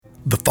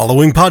The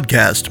following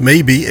podcast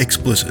may be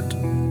explicit.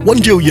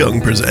 One Joe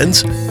Young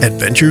presents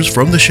Adventures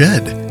from the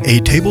Shed, a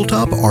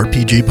tabletop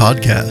RPG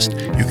podcast.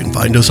 You can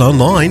find us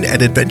online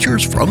at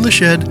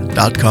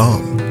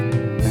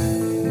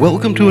adventuresfromtheshed.com.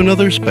 Welcome to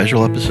another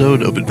special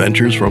episode of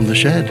Adventures from the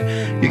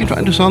Shed. You can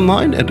find us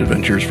online at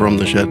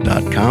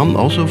adventuresfromtheshed.com.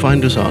 Also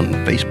find us on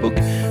Facebook,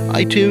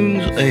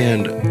 iTunes,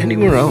 and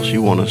anywhere else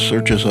you want to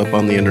search us up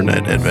on the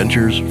internet,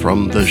 Adventures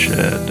from the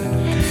Shed.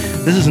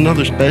 This is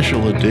another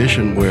special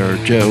edition where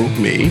Joe,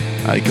 me,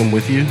 I come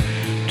with you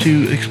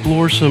to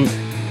explore some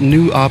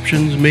new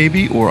options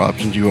maybe, or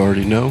options you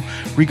already know,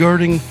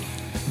 regarding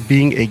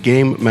being a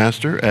game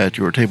master at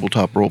your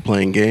tabletop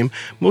role-playing game.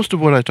 Most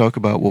of what I talk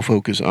about will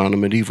focus on a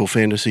medieval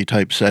fantasy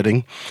type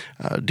setting.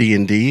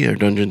 D&D, or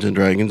Dungeons &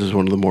 Dragons, is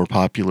one of the more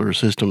popular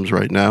systems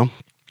right now.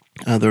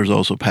 There's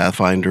also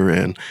Pathfinder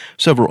and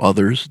several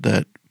others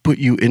that put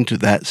you into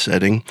that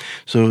setting.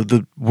 So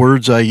the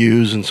words I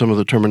use and some of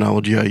the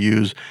terminology I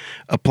use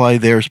apply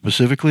there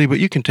specifically,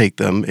 but you can take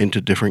them into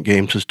different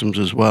game systems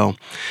as well.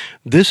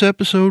 This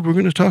episode, we're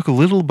going to talk a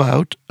little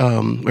about,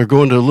 or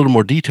go into a little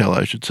more detail,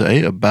 I should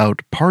say,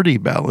 about party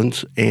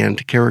balance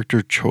and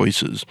character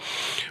choices.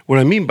 What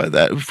I mean by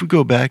that, if we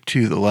go back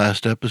to the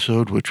last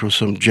episode, which was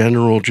some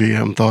general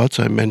GM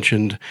thoughts, I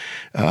mentioned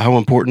how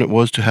important it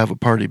was to have a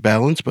party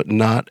balance, but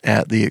not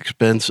at the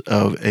expense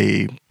of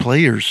a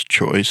player's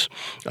choice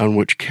on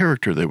which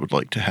character they would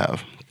like to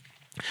have.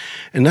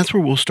 And that's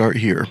where we'll start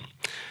here.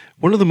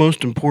 One of the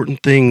most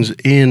important things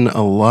in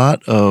a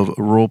lot of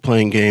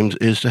role-playing games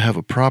is to have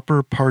a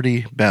proper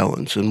party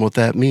balance. And what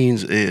that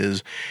means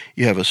is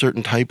you have a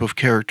certain type of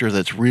character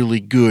that's really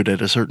good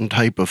at a certain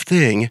type of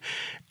thing,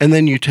 and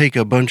then you take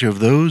a bunch of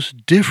those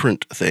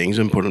different things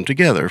and put them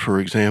together. For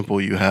example,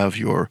 you have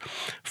your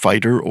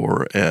fighter,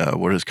 or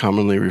what is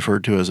commonly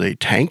referred to as a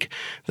tank.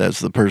 That's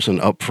the person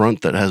up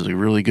front that has a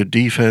really good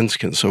defense,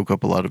 can soak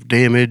up a lot of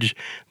damage.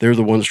 They're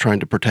the ones trying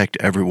to protect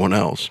everyone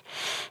else.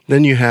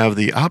 Then you have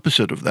the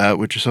opposite of that,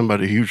 which is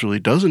somebody who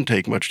usually doesn't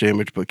take much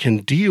damage but can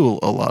deal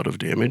a lot of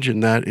damage,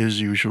 and that is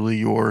usually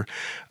your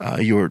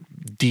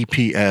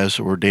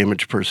DPS, or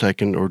damage per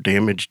second, or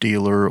damage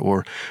dealer,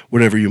 or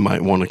whatever you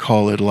might want to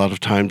call it. A lot of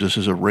times this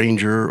is a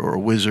ranger or a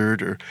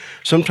wizard, or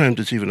sometimes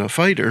it's even a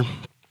fighter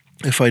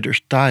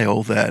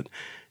style that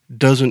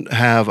doesn't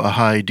have a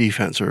high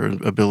defense or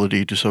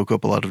ability to soak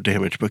up a lot of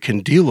damage, but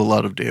can deal a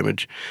lot of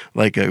damage,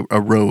 like a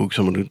rogue,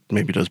 someone who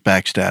maybe does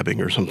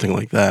backstabbing or something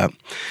like that.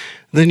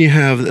 Then you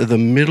have the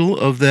middle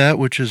of that,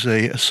 which is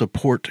a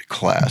support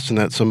class, and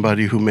that's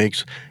somebody who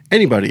makes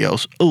anybody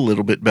else a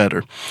little bit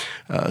better.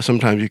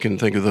 Sometimes you can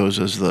think of those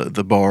as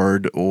the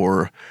bard,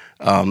 or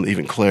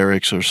even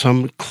clerics, or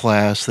some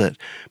class that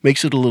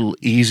makes it a little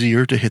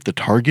easier to hit the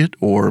target,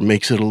 or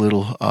makes it a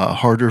little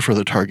harder for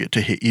the target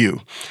to hit you.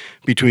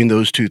 Between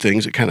those two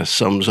things, it kind of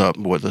sums up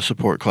what the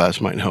support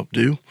class might help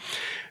do.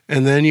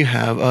 And then you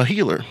have a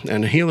healer,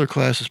 and a healer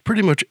class is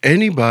pretty much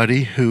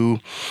anybody who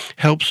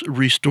helps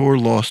restore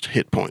lost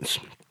hit points.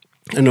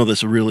 I know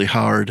that's a really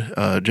hard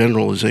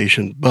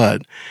generalization,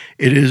 but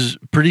it is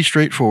pretty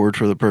straightforward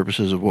for the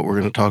purposes of what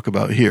we're going to talk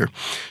about here.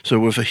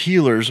 So if a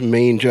healer's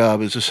main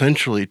job is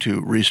essentially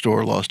to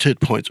restore lost hit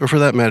points, or for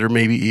that matter,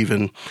 maybe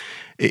even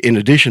in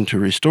addition to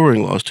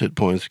restoring lost hit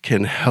points,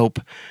 can help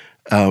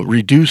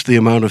reduce the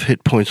amount of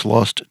hit points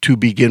lost to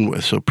begin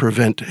with, so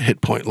prevent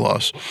hit point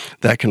loss.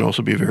 That can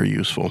also be very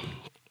useful.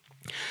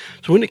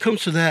 So when it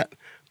comes to that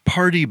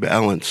party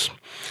balance,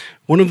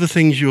 one of the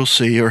things you'll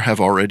see, or have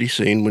already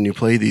seen when you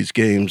play these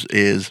games,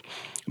 is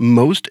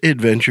most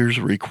adventures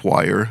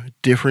require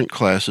different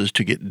classes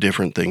to get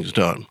different things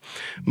done.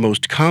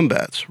 Most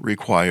combats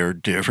require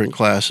different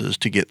classes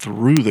to get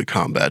through the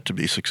combat to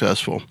be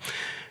successful.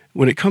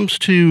 When it comes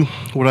to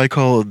what I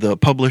call the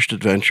published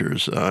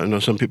adventures, I know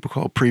some people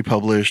call it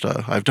pre-published,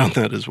 I've done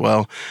that as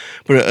well,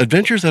 but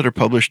adventures that are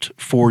published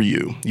for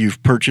you.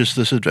 You've purchased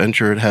this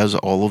adventure, it has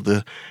all of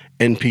the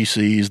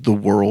NPCs, the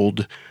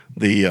world,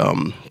 the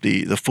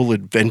full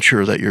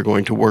adventure that you're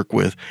going to work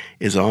with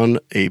is on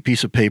a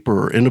piece of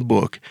paper or in a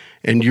book,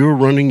 and you're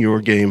running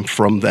your game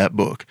from that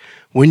book.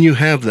 When you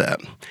have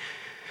that,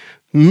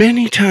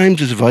 many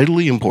times it's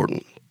vitally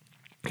important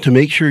to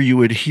make sure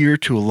you adhere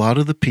to a lot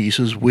of the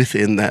pieces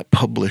within that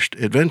published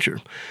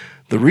adventure.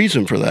 The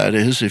reason for that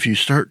is if you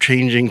start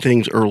changing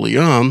things early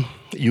on,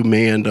 you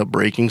may end up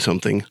breaking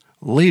something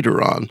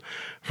later on.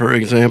 For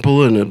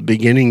example, in the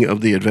beginning of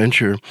the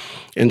adventure,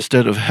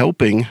 instead of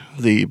helping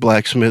the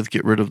blacksmith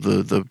get rid of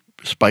the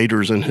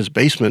spiders in his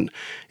basement,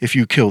 if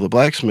you kill the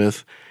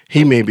blacksmith,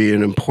 he may be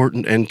an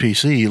important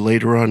NPC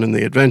later on in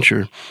the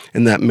adventure,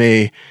 and that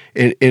may,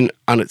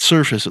 on its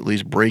surface at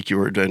least, break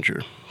your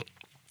adventure.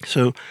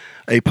 So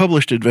a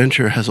published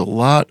adventure has a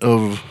lot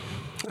of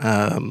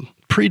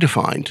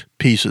predefined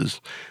pieces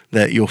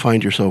that you'll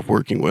find yourself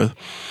working with.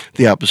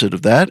 The opposite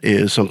of that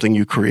is something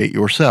you create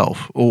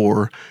yourself,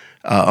 or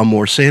a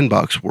more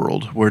sandbox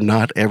world where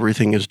not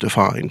everything is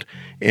defined,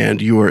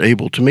 and you are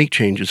able to make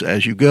changes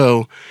as you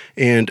go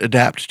and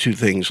adapt to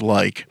things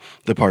like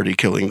the party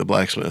killing the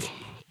blacksmith.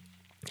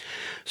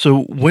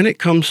 So when it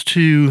comes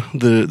to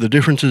the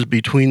differences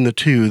between the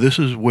two, this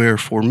is where,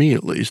 for me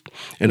at least,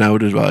 and I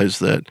would advise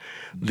that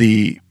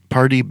the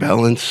party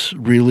balance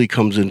really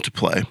comes into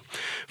play.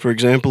 For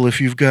example,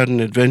 if you've got an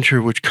adventure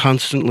which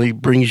constantly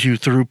brings you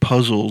through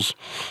puzzles,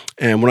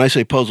 and when I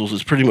say puzzles,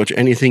 it's pretty much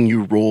anything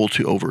you roll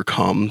to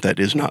overcome that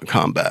is not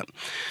combat.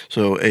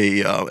 So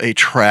a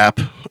trap,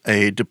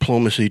 a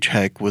diplomacy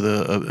check with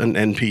an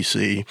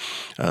NPC,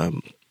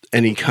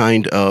 any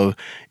kind of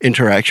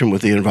interaction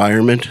with the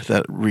environment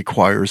that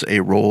requires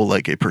a roll,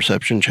 like a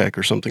perception check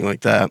or something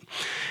like that.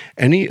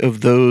 Any of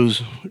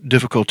those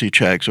difficulty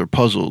checks or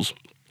puzzles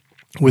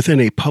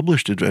within a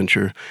published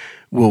adventure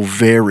will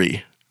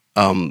vary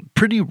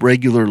pretty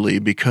regularly,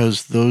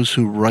 because those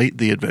who write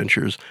the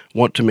adventures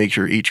want to make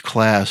sure each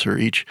class or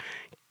each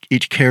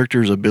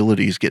character's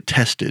abilities get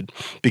tested,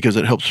 because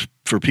it helps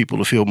for people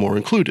to feel more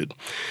included.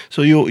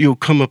 So you'll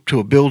come up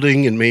to a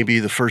building, and maybe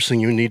the first thing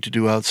you need to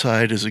do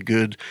outside is a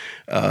good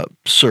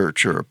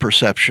search or a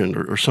perception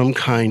or some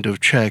kind of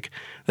check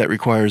that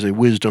requires a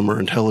wisdom or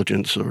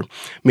intelligence, or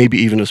maybe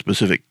even a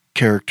specific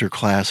character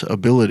class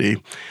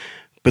ability.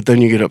 But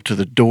then you get up to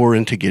the door,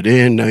 and to get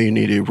in, now you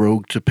need a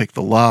rogue to pick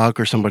the lock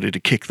or somebody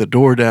to kick the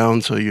door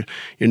down. So you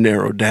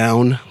narrow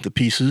down the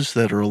pieces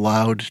that are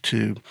allowed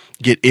to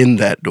get in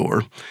that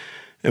door.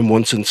 And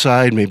once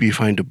inside, maybe you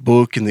find a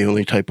book, and the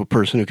only type of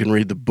person who can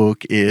read the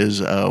book is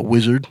a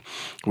wizard,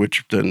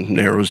 which then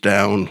narrows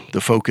down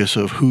the focus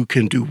of who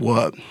can do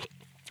what.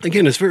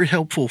 Again, it's very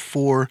helpful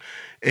for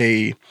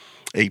a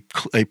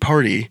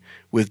party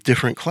with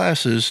different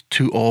classes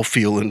to all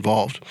feel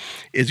involved.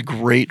 It's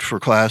great for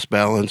class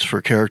balance,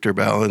 for character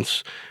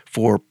balance,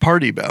 for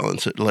party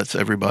balance. It lets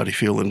everybody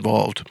feel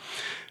involved.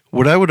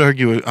 What I would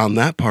argue on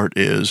that part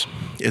is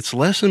it's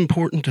less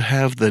important to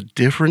have the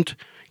different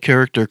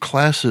character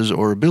classes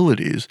or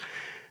abilities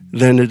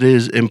than it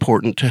is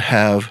important to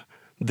have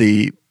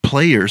the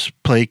players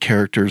play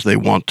characters they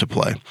want to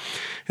play.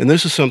 And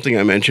this is something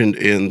I mentioned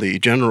in the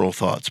General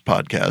Thoughts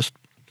podcast,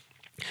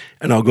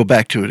 and I'll go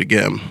back to it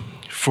again.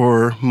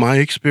 For my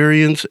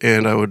experience,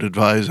 and I would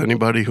advise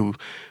anybody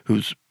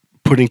who's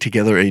putting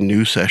together a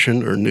new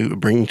session or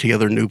bringing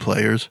together new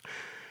players,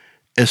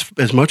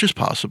 as much as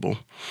possible,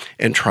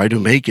 and try to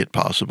make it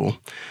possible,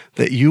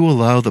 that you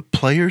allow the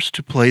players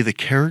to play the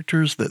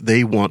characters that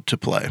they want to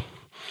play.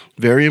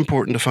 Very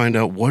important to find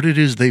out what it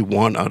is they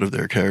want out of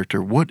their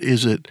character. What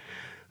is it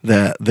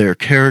that their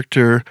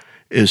character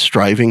is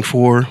striving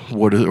for?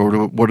 What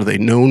are they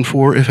known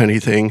for, if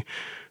anything?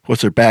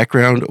 What's their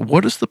background?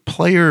 What does the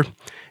player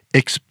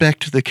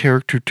expect the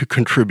character to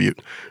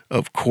contribute?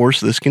 Of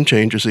course, this can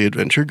change as the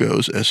adventure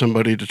goes. As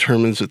somebody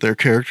determines that their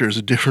character is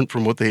different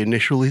from what they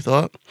initially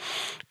thought,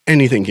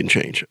 anything can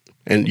change,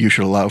 and you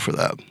should allow for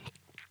that.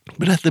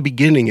 But at the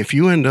beginning, if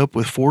you end up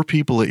with 4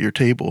 people at your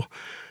table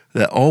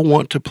that all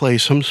want to play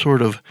some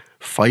sort of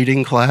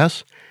fighting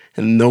class,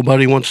 and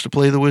nobody wants to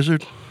play the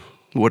wizard,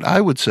 what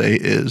I would say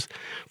is,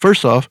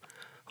 first off,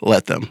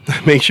 let them.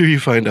 Make sure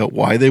you find out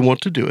why they want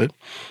to do it,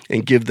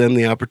 and give them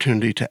the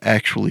opportunity to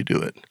actually do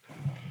it.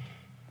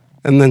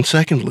 And then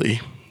secondly,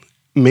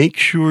 make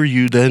sure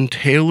you then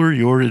tailor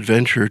your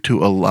adventure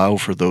to allow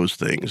for those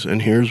things.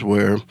 And here's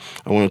where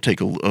I want to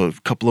take a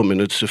couple of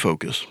minutes to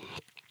focus.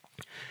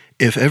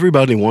 If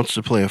everybody wants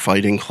to play a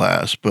fighting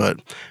class, but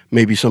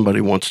maybe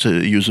somebody wants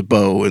to use a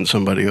bow and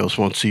somebody else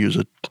wants to use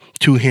a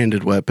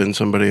two-handed weapon,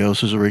 somebody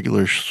else is a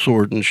regular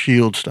sword and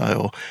shield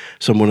style,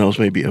 someone else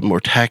may be a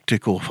more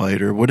tactical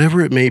fighter,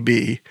 whatever it may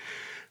be,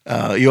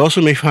 you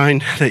also may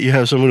find that you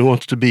have someone who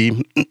wants to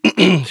be,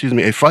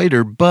 a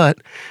fighter, but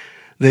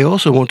they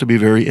also want to be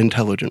very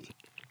intelligent.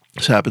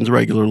 This happens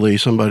regularly.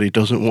 Somebody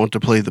doesn't want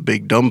to play the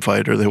big dumb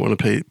fighter. They want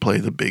to play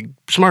the big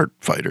smart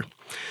fighter.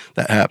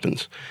 That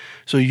happens.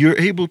 So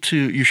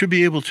you should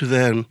be able to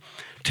then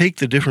take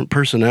the different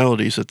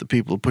personalities that the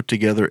people put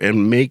together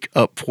and make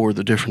up for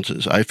the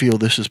differences. I feel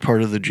this is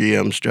part of the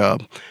GM's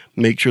job.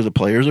 Make sure the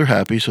players are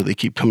happy so they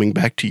keep coming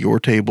back to your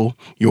table,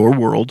 your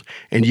world,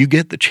 and you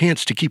get the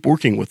chance to keep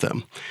working with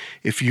them.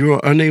 If you're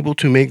unable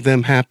to make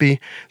them happy,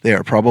 they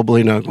are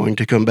probably not going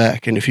to come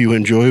back. And if you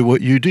enjoy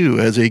what you do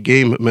as a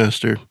game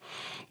master,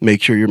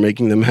 make sure you're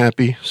making them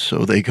happy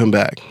so they come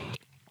back.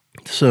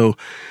 So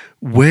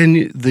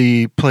when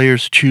the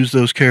players choose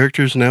those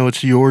characters, now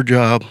it's your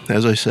job,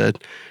 as I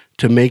said,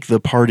 to make the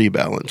party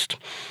balanced.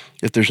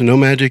 If there's no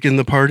magic in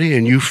the party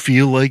and you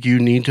feel like you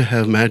need to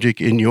have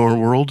magic in your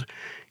world,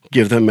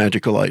 give them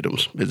magical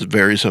items. It's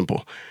very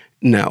simple.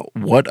 Now,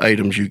 what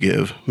items you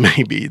give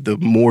may be the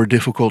more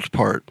difficult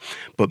part,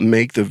 but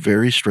make the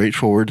very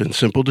straightforward and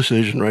simple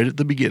decision right at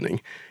the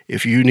beginning.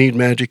 If you need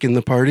magic in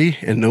the party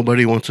and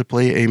nobody wants to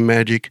play a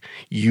magic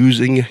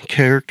using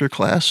character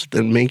class,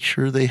 then make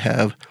sure they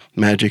have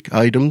magic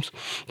items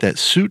that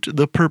suit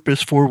the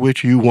purpose for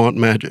which you want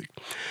magic.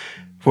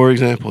 For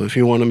example, if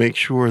you want to make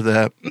sure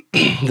that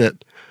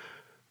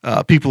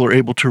people are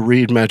able to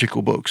read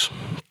magical books,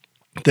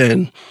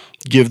 then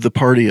give the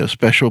party a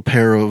special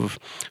pair of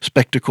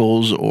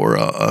spectacles or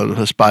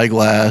a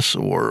spyglass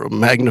or a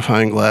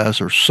magnifying glass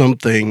or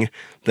something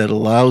that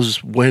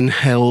allows, when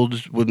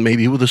held with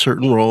maybe with a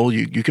certain role,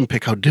 you can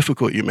pick how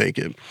difficult you make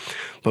it,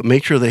 but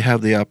make sure they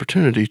have the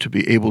opportunity to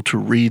be able to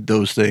read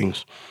those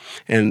things.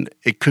 And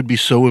it could be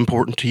so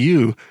important to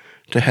you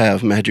to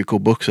have magical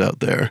books out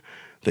there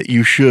that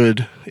you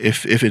should,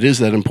 if it is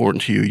that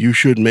important to you, you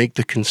should make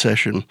the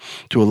concession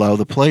to allow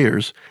the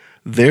players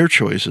their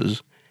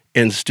choices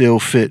and still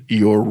fit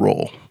your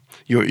role,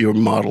 your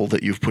model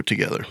that you've put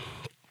together.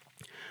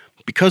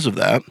 Because of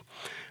that,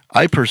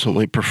 I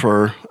personally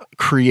prefer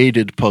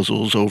created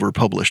puzzles over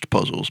published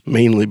puzzles,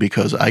 mainly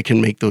because I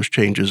can make those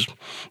changes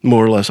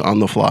more or less on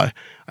the fly.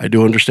 I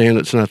do understand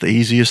it's not the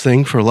easiest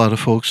thing for a lot of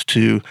folks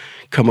to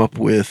come up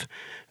with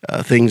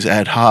things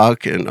ad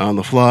hoc and on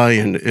the fly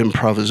and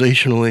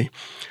improvisationally.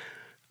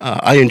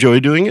 I enjoy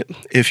doing it.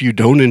 If you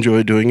don't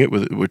enjoy doing it,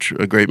 which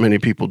a great many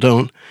people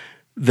don't,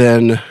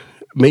 then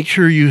make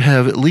sure you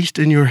have at least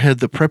in your head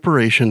the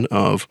preparation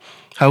of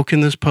how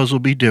can this puzzle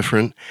be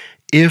different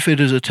if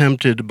it is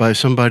attempted by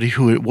somebody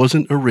who it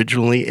wasn't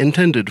originally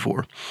intended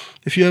for.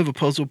 If you have a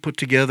puzzle put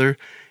together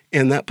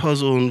and that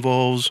puzzle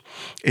involves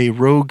a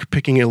rogue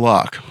picking a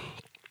lock,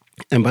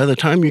 and by the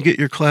time you get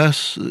your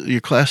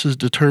classes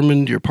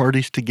determined, your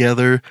parties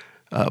together,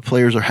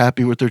 players are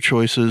happy with their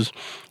choices,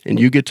 and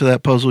you get to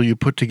that puzzle you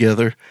put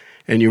together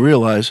and you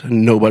realize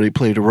nobody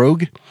played a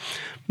rogue,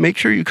 make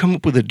sure you come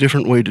up with a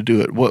different way to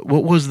do it. What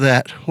was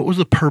that? What was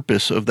the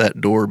purpose of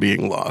that door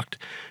being locked?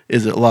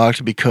 Is it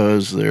locked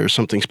because there's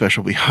something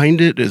special behind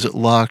it? Is it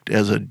locked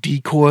as a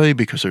decoy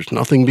because there's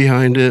nothing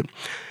behind it?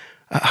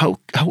 How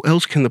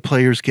else can the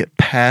players get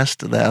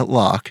past that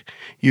lock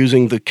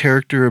using the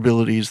character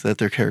abilities that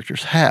their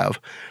characters have,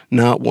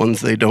 not ones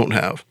they don't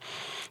have?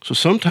 So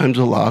sometimes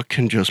a lock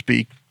can just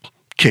be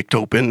kicked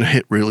open,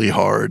 hit really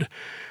hard.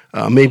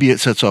 Maybe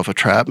it sets off a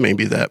trap.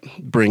 Maybe that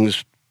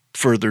brings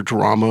further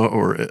drama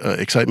or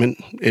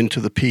excitement into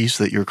the piece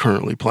that you're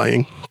currently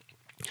playing.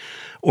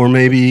 Or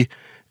maybe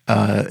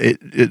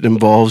it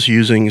involves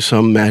using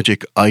some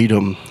magic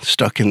item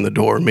stuck in the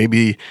door.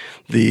 Maybe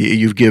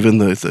you've given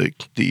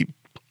the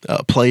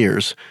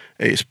players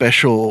a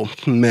special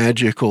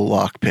magical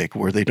lockpick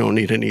where they don't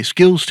need any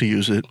skills to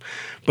use it,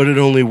 but it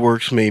only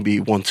works maybe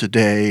once a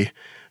day,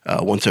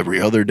 once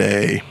every other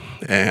day,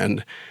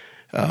 and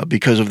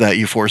because of that,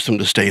 you force them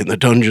to stay in the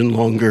dungeon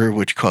longer,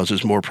 which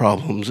causes more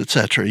problems,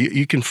 etc.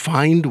 You can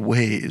find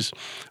ways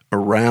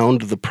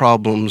around the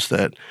problems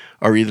that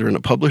are either in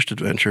a published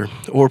adventure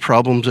or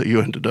problems that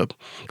you ended up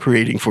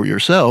creating for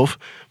yourself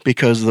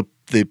because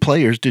the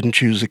players didn't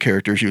choose the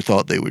characters you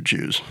thought they would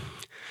choose.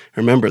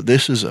 Remember,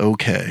 this is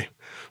okay.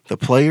 The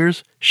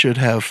players should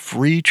have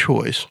free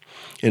choice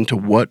into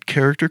what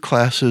character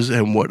classes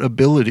and what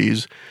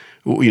abilities,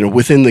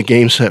 within the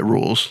game set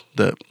rules,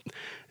 that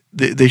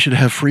they should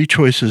have free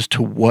choices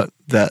to what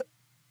that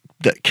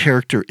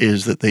character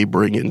is that they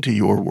bring into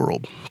your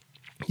world.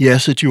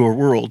 Yes, it's your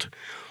world,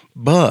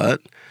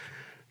 but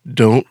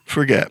don't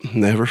forget,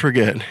 never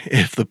forget,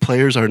 if the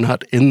players are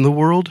not in the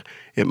world,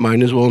 it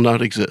might as well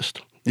not exist.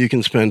 You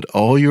can spend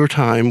all your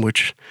time,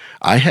 which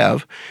I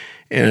have,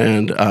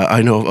 and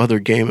I know of other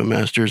game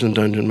masters and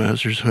dungeon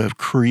masters who have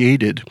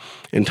created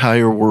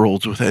entire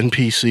worlds with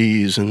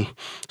NPCs and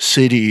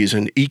cities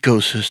and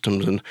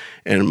ecosystems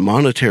and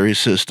monetary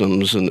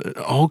systems and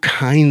all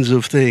kinds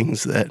of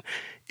things that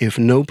if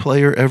no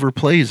player ever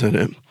plays in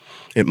it,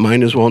 it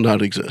might as well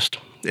not exist.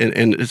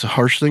 And it's a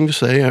harsh thing to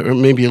say, or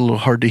maybe a little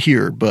hard to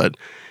hear, but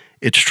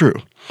it's true.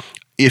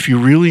 If you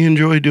really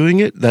enjoy doing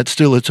it, that's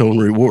still its own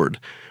reward.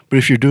 But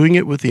if you're doing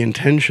it with the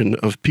intention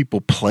of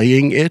people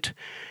playing it,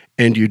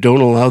 and you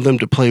don't allow them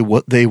to play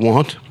what they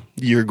want,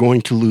 you're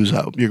going to lose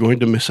out. You're going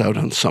to miss out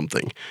on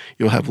something.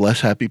 You'll have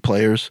less happy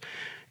players,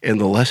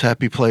 and the less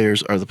happy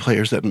players are the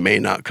players that may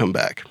not come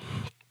back.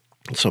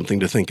 It's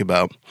something to think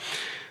about.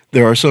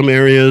 There are some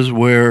areas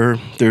where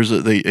there's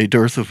a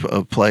dearth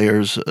of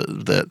players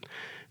that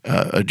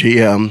a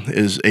GM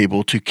is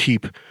able to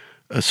keep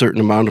a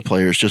certain amount of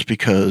players just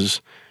because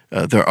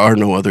there are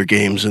no other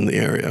games in the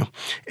area.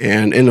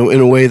 And in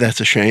a way,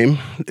 that's a shame.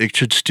 It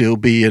should still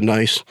be a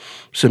nice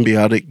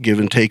symbiotic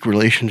give-and-take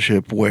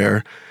relationship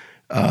where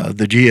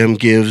the GM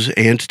gives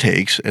and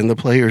takes, and the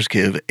players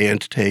give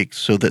and take,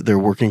 so that they're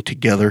working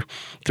together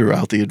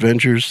throughout the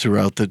adventures,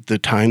 throughout the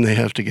time they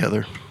have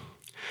together.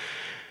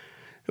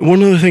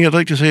 One other thing I'd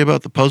like to say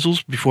about the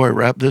puzzles before I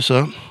wrap this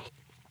up,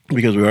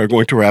 because we are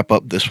going to wrap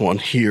up this one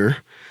here.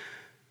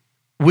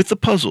 With the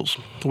puzzles,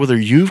 whether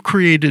you've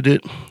created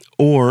it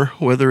or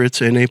whether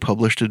it's in a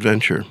published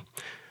adventure,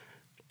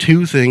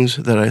 two things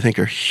that I think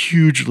are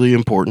hugely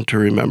important to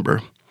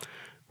remember.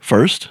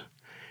 First,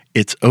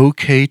 it's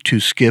okay to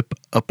skip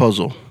a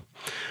puzzle.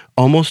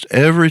 Almost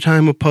every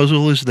time a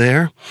puzzle is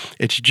there,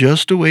 it's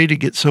just a way to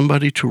get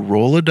somebody to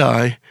roll a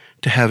die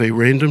to have a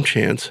random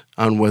chance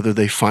on whether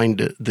they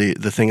find it,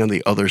 the thing on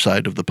the other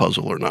side of the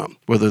puzzle or not,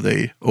 whether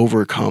they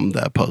overcome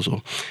that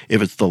puzzle.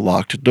 If it's the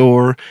locked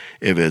door,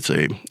 if it's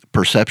a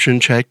perception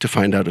check to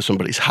find out if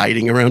somebody's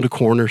hiding around a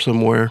corner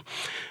somewhere,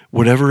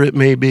 whatever it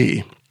may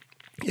be,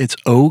 it's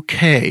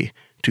okay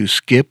to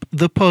skip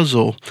the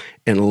puzzle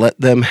and let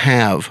them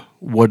have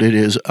what it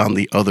is on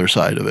the other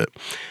side of it.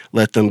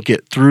 Let them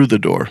get through the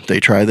door. They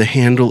try the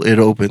handle, it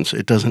opens.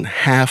 It doesn't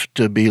have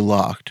to be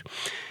locked.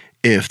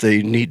 If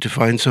they need to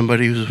find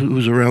somebody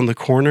who's around the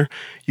corner,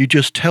 you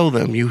just tell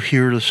them you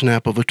hear the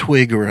snap of a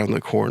twig around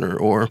the corner,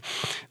 or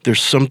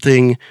there's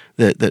something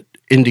that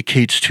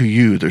indicates to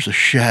you there's a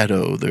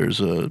shadow,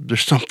 there's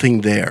something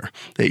there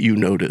that you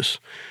notice.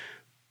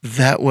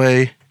 That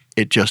way,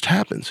 it just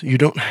happens. You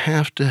don't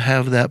have to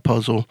have that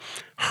puzzle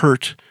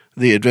hurt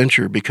the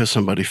adventure because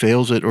somebody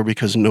fails it or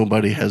because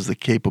nobody has the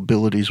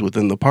capabilities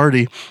within the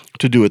party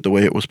to do it the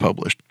way it was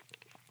published.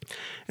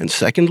 And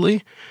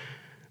secondly,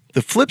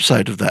 the flip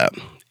side of that,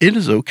 it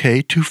is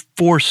okay to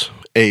force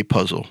a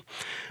puzzle.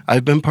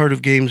 I've been part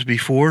of games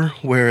before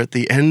where at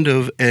the end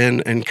of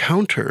an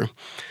encounter,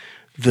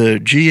 the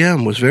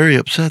GM was very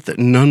upset that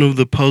none of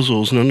the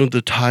puzzles, none of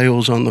the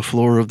tiles on the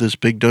floor of this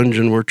big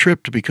dungeon were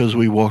tripped because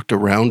we walked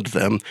around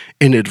them,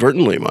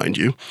 inadvertently, mind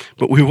you,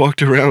 but we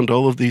walked around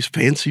all of these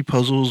fancy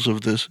puzzles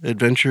of this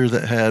adventure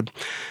that had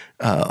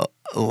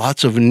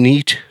lots of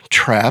neat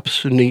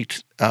traps,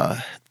 neat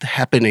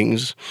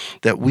happenings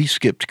that we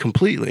skipped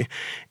completely.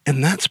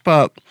 And that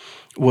spot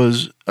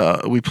was,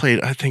 we played,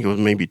 I think it was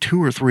maybe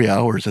 2 or 3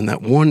 hours in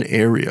that one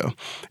area.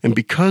 And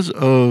because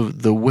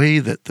of the way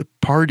that the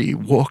party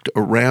walked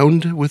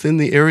around within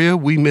the area,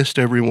 we missed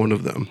every one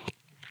of them.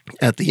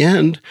 At the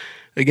end,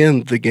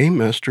 again, the game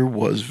master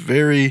was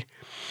very,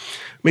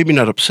 maybe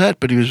not upset,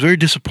 but he was very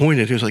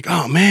disappointed. He was like,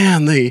 oh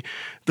man,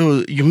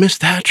 you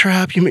missed that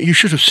trap. You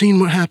should have seen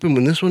what happened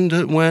when this one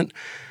went.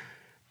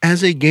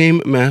 As a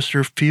game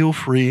master, feel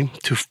free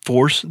to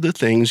force the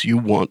things you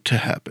want to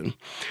happen.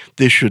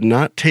 This should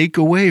not take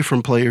away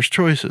from players'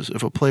 choices.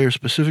 If a player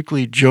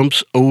specifically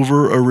jumps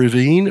over a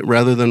ravine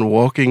rather than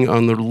walking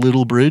on the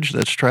little bridge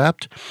that's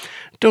trapped,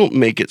 don't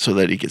make it so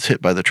that he gets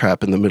hit by the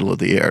trap in the middle of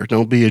the air.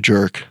 Don't be a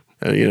jerk.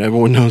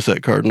 Everyone knows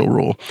that cardinal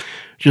rule.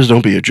 Just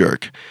don't be a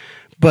jerk.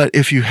 But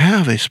if you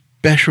have a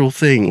special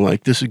thing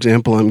like this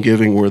example I'm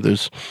giving where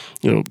there's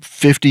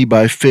 50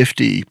 by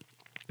 50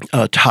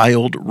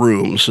 tiled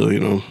room, so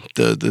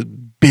the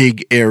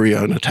big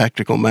area on a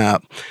tactical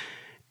map,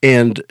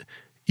 and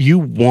you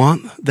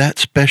want that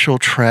special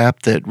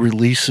trap that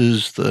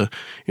releases the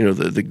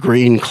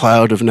green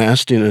cloud of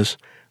nastiness,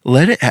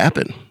 let it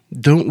happen.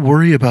 Don't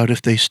worry about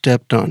if they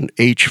stepped on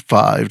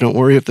H5. Don't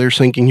worry if they're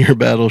sinking your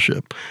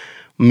battleship.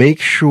 Make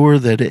sure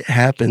that it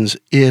happens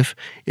if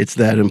it's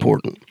that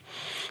important.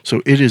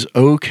 So it is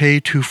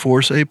okay to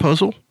force a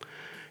puzzle,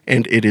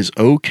 and it is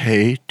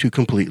okay to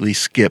completely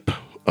skip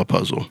a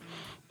puzzle.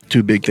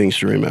 2 big things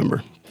to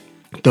remember.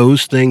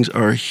 Those things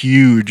are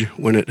huge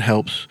when it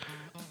helps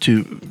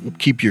to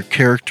keep your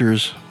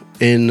characters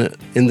in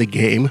the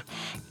game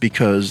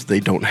because they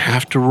don't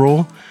have to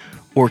roll,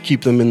 or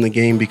keep them in the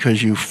game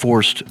because you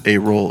forced a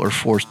roll or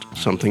forced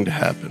something to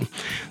happen.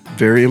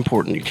 Very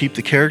important. You keep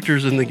the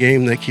characters in the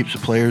game, that keeps the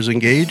players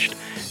engaged,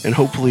 and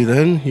hopefully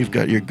then you've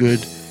got your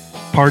good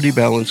party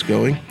balance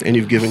going and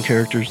you've given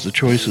characters the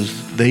choices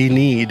they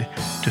need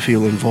to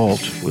feel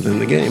involved within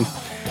the game.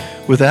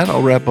 With that,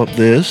 I'll wrap up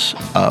this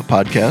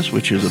podcast,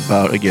 which is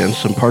about, again,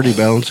 some party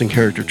balance and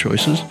character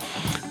choices.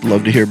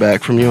 Love to hear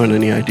back from you on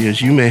any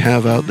ideas you may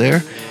have out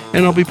there.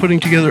 And I'll be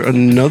putting together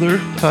another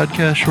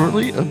podcast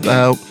shortly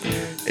about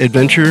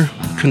adventure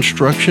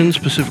construction,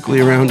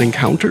 specifically around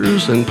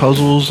encounters and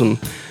puzzles and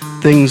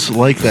things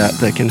like that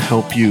can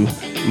help you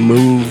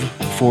move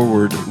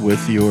forward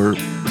with your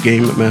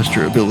game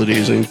master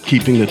abilities and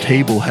keeping the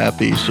table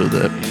happy so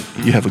that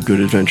you have a good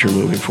adventure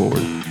moving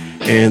forward.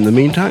 In the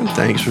meantime,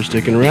 thanks for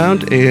sticking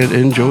around and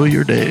enjoy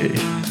your day.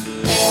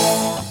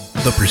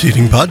 The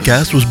preceding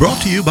podcast was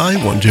brought to you by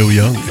One Joe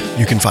Young.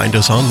 You can find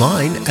us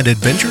online at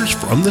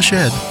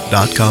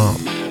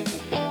adventuresfromtheshed.com.